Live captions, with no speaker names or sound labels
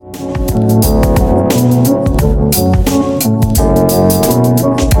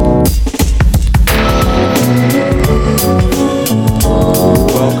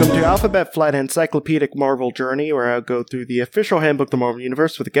flat encyclopedic Marvel journey where I'll go through the official handbook of the Marvel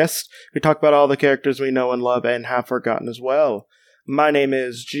Universe with a guest. We talk about all the characters we know and love and have forgotten as well. My name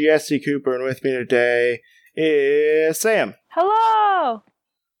is Jesse Cooper, and with me today is Sam. Hello!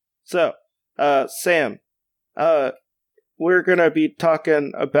 So, Sam, we're gonna be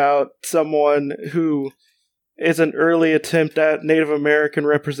talking about someone who is an early attempt at Native American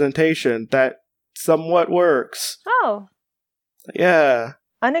representation that somewhat works. Oh. Yeah.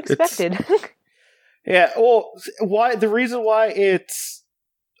 Unexpected. Yeah, well, why the reason why it's...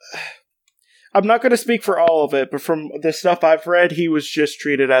 I'm not going to speak for all of it, but from the stuff I've read, he was just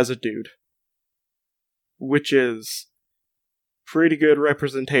treated as a dude. Which is pretty good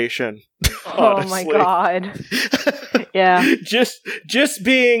representation, Oh my god. Yeah. Just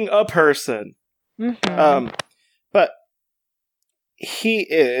being a person. Mm-hmm. But he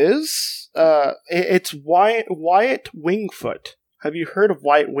is... it's Wyatt Wingfoot. Have you heard of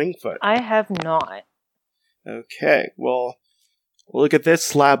Wyatt Wingfoot? I have not. Okay, well, look at this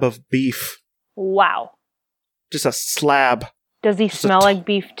slab of beef. Wow. Just a slab. Does he smell like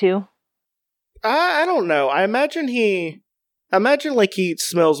beef too? I don't know. I imagine he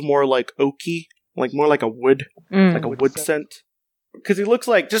smells more like oaky, like more like a wood, like a wood scent. Because he looks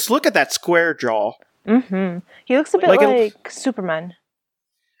like, just look at that square jaw. Mm-hmm. He looks a bit like Superman.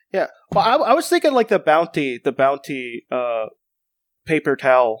 Yeah. Well, I was thinking like the bounty paper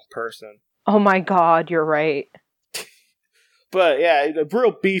towel person. Oh my god, you're right. But yeah, a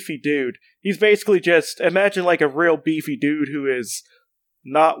real beefy dude. He's basically just, imagine like a real beefy dude who is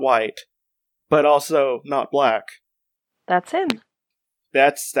not white, but also not black. That's him.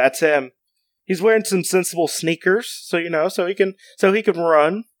 That's him. He's wearing some sensible sneakers, so he can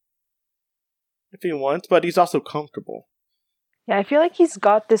run if he wants, but he's also comfortable. Yeah, I feel like he's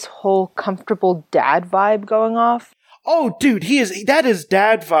got this whole comfortable dad vibe going off. Oh, dude, that is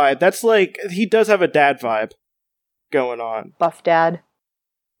dad vibe. That's like, he does have a dad vibe going on. Buff dad.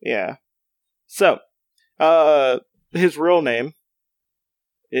 Yeah. So, his real name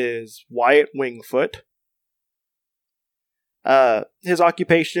is Wyatt Wingfoot. His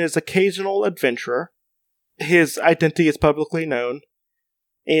occupation is occasional adventurer. His identity is publicly known,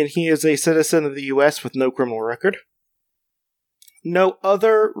 and he is a citizen of the U.S. with no criminal record. No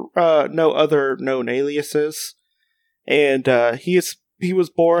other known aliases. And he was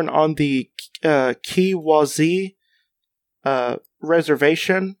born on the Kewaunee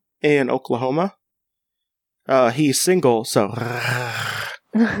reservation in Oklahoma. He's single, so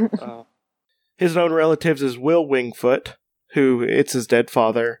his known relatives is Will Wingfoot, who it's his dead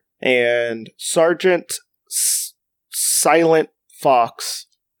father, and Sergeant Silent Fox,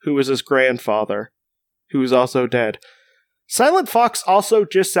 who is his grandfather, who is also dead. Silent Fox also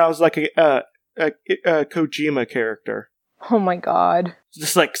just sounds like a Kojima character. Oh my god.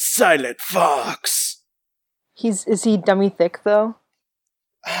 Just like Silent Fox. Is he dummy thick though?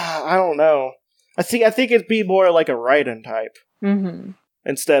 I don't know. I think it'd be more like a Raiden type. Mm-hmm.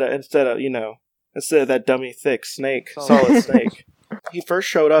 Instead of that dummy thick snake, solid snake. He first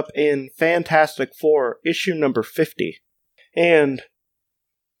showed up in Fantastic Four issue number 50, and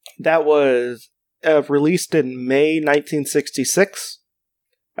that was released in May 1966.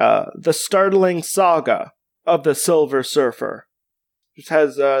 The Startling Saga of the Silver Surfer. Just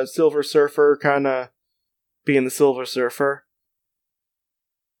has Silver Surfer kind of being the Silver Surfer.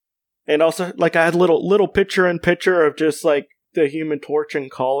 And also, like, I had little picture-in-picture of just, like, the Human Torch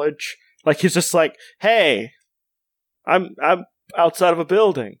in college. Like, he's just like, hey, I'm outside of a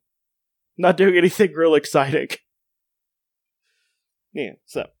building. Not doing anything real exciting. Yeah,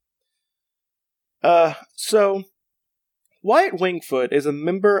 so Wyatt Wingfoot is a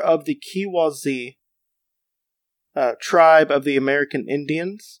member of the Kewaunee tribe of the American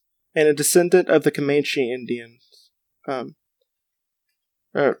Indians, and a descendant of the Comanche Indians.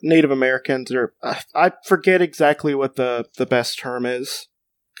 Native Americans, or I forget exactly what the best term is,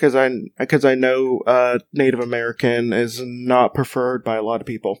 because I know Native American is not preferred by a lot of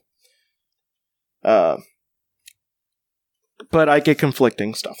people. But I get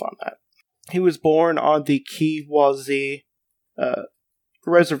conflicting stuff on that. He was born on the Kewaunee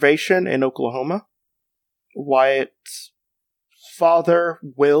reservation in Oklahoma. Wyatt's father,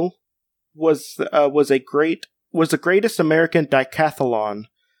 Will, was the greatest American decathlon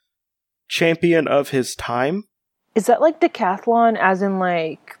champion of his time. Is that like decathlon as in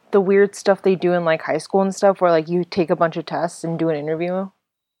like the weird stuff they do in like high school and stuff where like you take a bunch of tests and do an interview?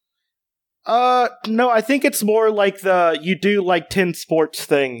 No, I think it's more like you do like 10 sports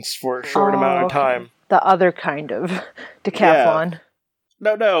things for a short amount of time. The other kind of decathlon.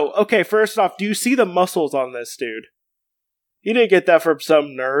 Yeah. No. Okay, first off, do you see the muscles on this dude? You didn't get that from some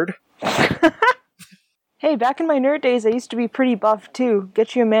nerd. Hey, back in my nerd days, I used to be pretty buff too.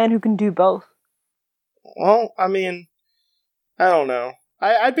 Get you a man who can do both. Well, I mean, I don't know.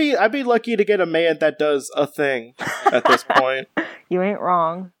 I'd be lucky to get a man that does a thing at this point. You ain't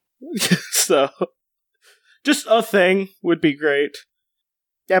wrong. So, just a thing would be great.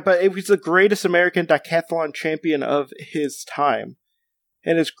 Yeah, but it was the greatest American decathlon champion of his time.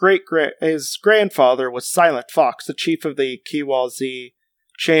 And his grandfather was Silent Fox, the chief of the Kiwazi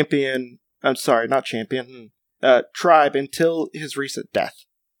champion. I'm sorry, not champion. Tribe until his recent death.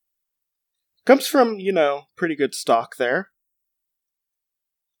 Comes from, pretty good stock there.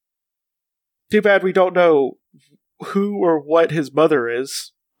 Too bad we don't know who or what his mother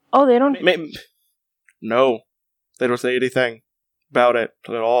is. Oh, they don't... No. They don't say anything about it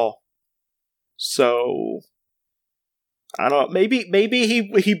at all. So... I don't know. Maybe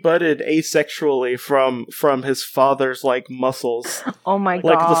he budded asexually from his father's, muscles. Oh my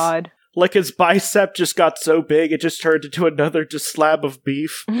god. Like his bicep just got so big, it just turned into another just slab of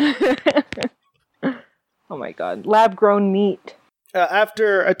beef. Oh my god. Lab-grown meat.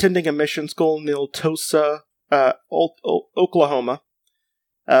 After attending a mission school in Tulsa, Oklahoma,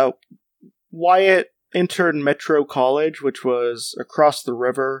 Wyatt entered Metro College, which was across the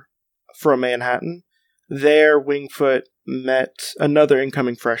river from Manhattan. There, Wingfoot met another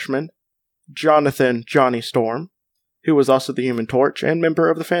incoming freshman, Jonathan Johnny Storm, who was also the Human Torch and member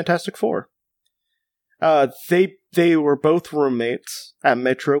of the Fantastic Four. They were both roommates at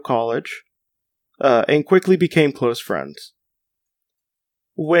Metro College, and quickly became close friends.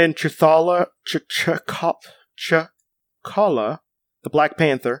 When T'Challa, the Black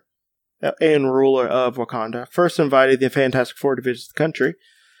Panther and ruler of Wakanda, first invited the Fantastic Four to visit the country,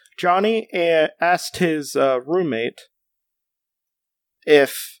 Johnny asked his roommate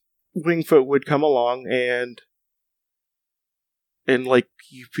if Wingfoot would come along, and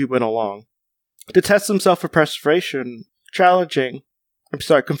he went along to test himself for preservation, confronting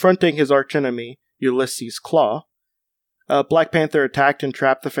his archenemy Ulysses Claw. Black Panther attacked and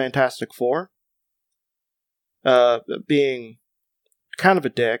trapped the Fantastic Four, being kind of a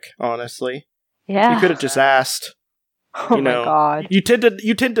dick, honestly. Yeah. You could have just asked. Oh my god. You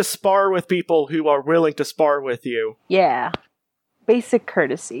tend to spar with people who are willing to spar with you. Yeah. Basic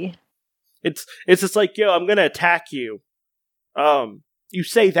courtesy. It's just like, yo, I'm gonna attack you. You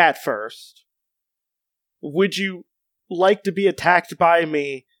say that first. Would you like to be attacked by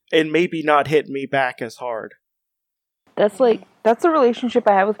me and maybe not hit me back as hard? That's the relationship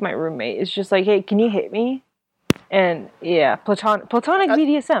I have with my roommate. It's just like, hey, can you hit me? And yeah, platonic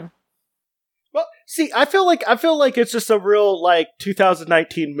BDSM. Well, see, I feel like it's just a real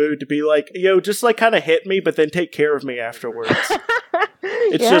 2019 mood to be like, yo, just kind of hit me, but then take care of me afterwards.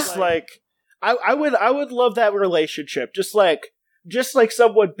 It's just I would love that relationship. Just like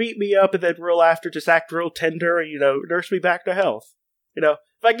someone beat me up and then real after just act real tender and nurse me back to health. If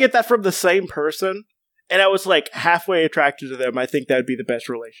I get that from the same person and I was halfway attracted to them, I think that would be the best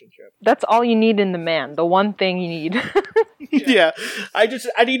relationship. That's all you need in the man. The one thing you need. Yeah. I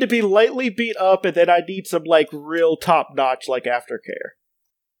need to be lightly beat up and then I need some real top-notch aftercare.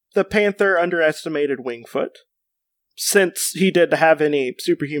 The Panther underestimated Wingfoot, since he didn't have any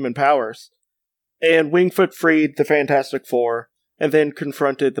superhuman powers. And Wingfoot freed the Fantastic Four and then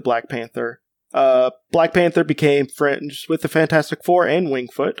confronted the Black Panther. Black Panther became friends with the Fantastic Four and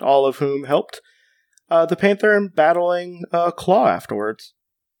Wingfoot, all of whom helped the Panther in battling Claw afterwards.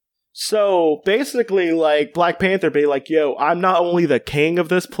 So, basically, Black Panther be like, yo, I'm not only the king of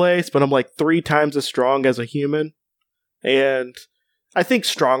this place, but I'm 3 times as strong as a human. And I think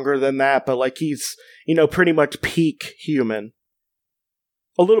stronger than that, but he's, pretty much peak human.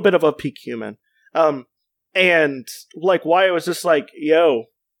 A little bit of a peak human. And Wyatt was just yo,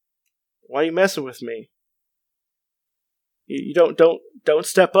 why are you messing with me? You don't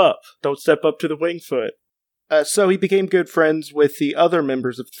step up. Don't step up to the Wingfoot. So he became good friends with the other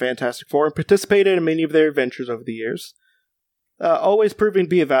members of the Fantastic Four and participated in many of their adventures over the years, always proving to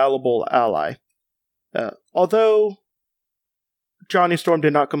be a valuable ally. Although Johnny Storm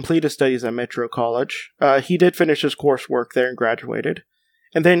did not complete his studies at Metro College, he did finish his coursework there and graduated.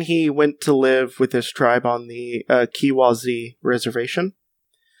 And then he went to live with his tribe on the Kiwazi Reservation.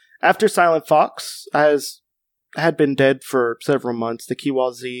 After Silent Fox had been dead for several months, the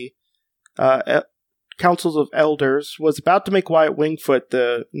Kiwazi Councils of Elders was about to make Wyatt Wingfoot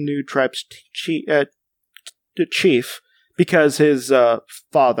the new tribe's chief because his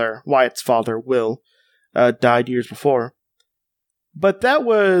Wyatt's father, Will, died years before. But that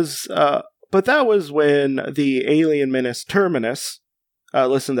was when the alien menace Terminus.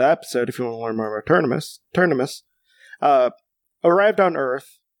 Listen to that episode if you want to learn more about Terminus. Arrived on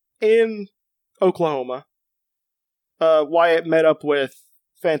Earth in Oklahoma, Wyatt met up with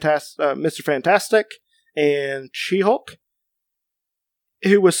Mr. Fantastic and She-Hulk,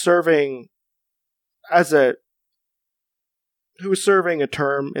 who was serving a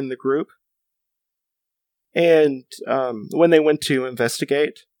term in the group. And when they went to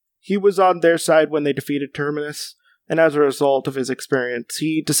investigate, he was on their side when they defeated Terminus, and as a result of his experience,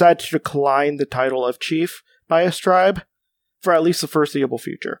 he decided to decline the title of Chief by his tribe for at least the foreseeable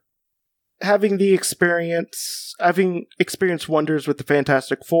future. Having experienced wonders with the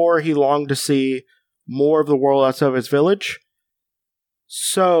Fantastic Four, he longed to see more of the world outside of his village.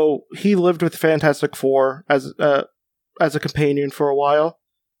 So he lived with the Fantastic Four as a companion for a while,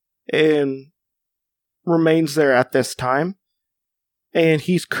 and remains there at this time. And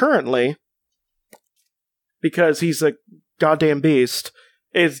he's currently, because he's a goddamn beast,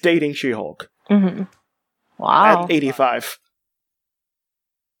 is dating She-Hulk. Mm-hmm. Wow. At 85.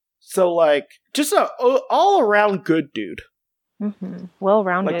 So, like, just a all-around good dude. Mm-hmm.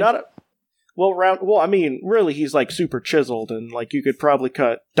 Well-rounded. Like, well, I mean, really, he's, like, super chiseled, and, like, you could probably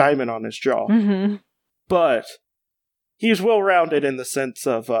cut diamond on his jaw. Mm-hmm. But he's well-rounded in the sense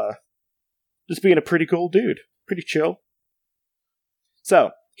of, just being a pretty cool dude. Pretty chill.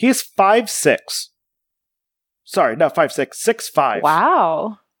 So, he's 5'6". Sorry, not 5'6", 6'5".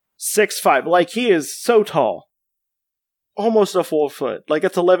 Wow. 6'5". Like, he is so tall. Almost a full foot. Like,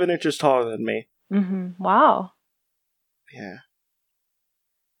 it's 11 inches taller than me. Mm-hmm. Wow. Yeah.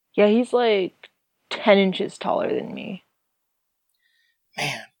 Yeah, he's like 10 inches taller than me.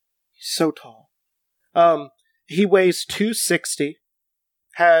 Man, he's so tall. He weighs 260.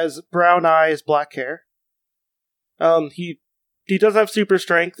 Has brown eyes, black hair. He doesn't have super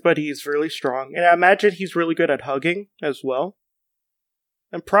strength, but he's really strong. And I imagine he's really good at hugging as well.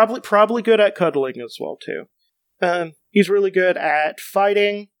 And probably good at cuddling as well, too. He's really good at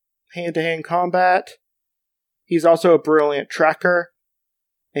fighting, hand-to-hand combat. He's also a brilliant tracker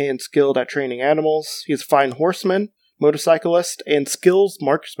and skilled at training animals. He's a fine horseman, motorcyclist, and skills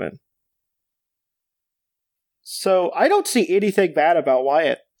marksman. So, I don't see anything bad about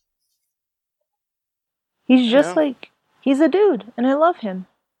Wyatt. He's just he's a dude, and I love him.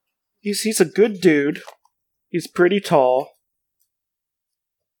 He's a good dude. He's pretty tall.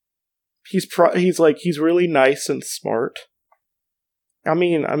 He's really nice and smart. I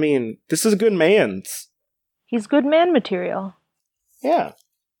mean, this is good man's. He's good man material. Yeah.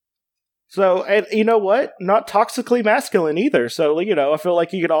 So, and you know what? Not toxically masculine either. So, I feel like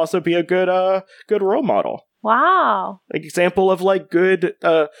he could also be a good role model. Wow. Like example of like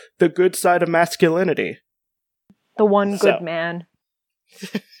the good side of masculinity. The one good man.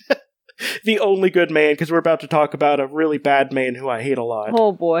 The only good man, because we're about to talk about a really bad man who I hate a lot.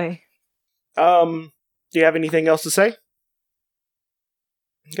 Oh boy. Do you have anything else to say?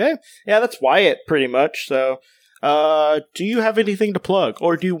 Okay. Yeah, that's Wyatt, pretty much. So, do you have anything to plug?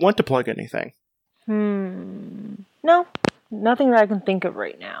 Or do you want to plug anything? No. Nothing that I can think of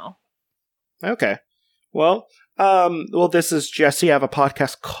right now. Okay. Well, this is Jesse. I have a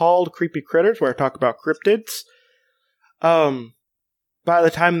podcast called Creepy Critters, where I talk about cryptids. By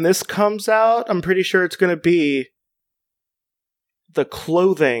the time this comes out, I'm pretty sure it's going to be the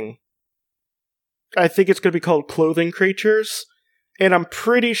clothing. I think it's going to be called Clothing Creatures. And I'm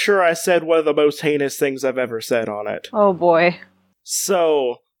pretty sure I said one of the most heinous things I've ever said on it. Oh boy.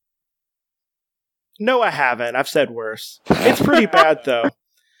 So, no, I haven't. I've said worse. It's pretty bad, though.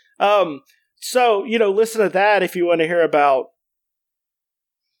 So, listen to that if you want to hear about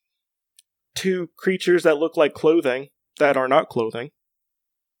two creatures that look like clothing that are not clothing.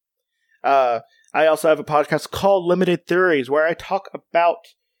 I also have a podcast called Limited Theories, where I talk about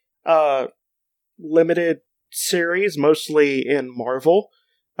limited series, mostly in Marvel,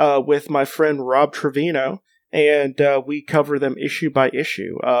 with my friend Rob Trevino, and we cover them issue by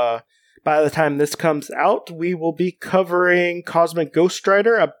issue. By the time this comes out, we will be covering Cosmic Ghost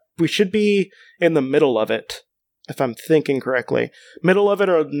Rider. We should be in the middle of it, if I'm thinking correctly. Middle of it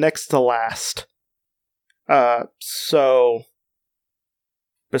or next to last. So,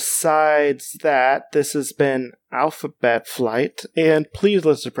 besides that, this has been Alphabet Flight, and please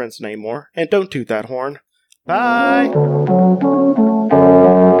listen to Prince Namor, and don't toot that horn. Bye!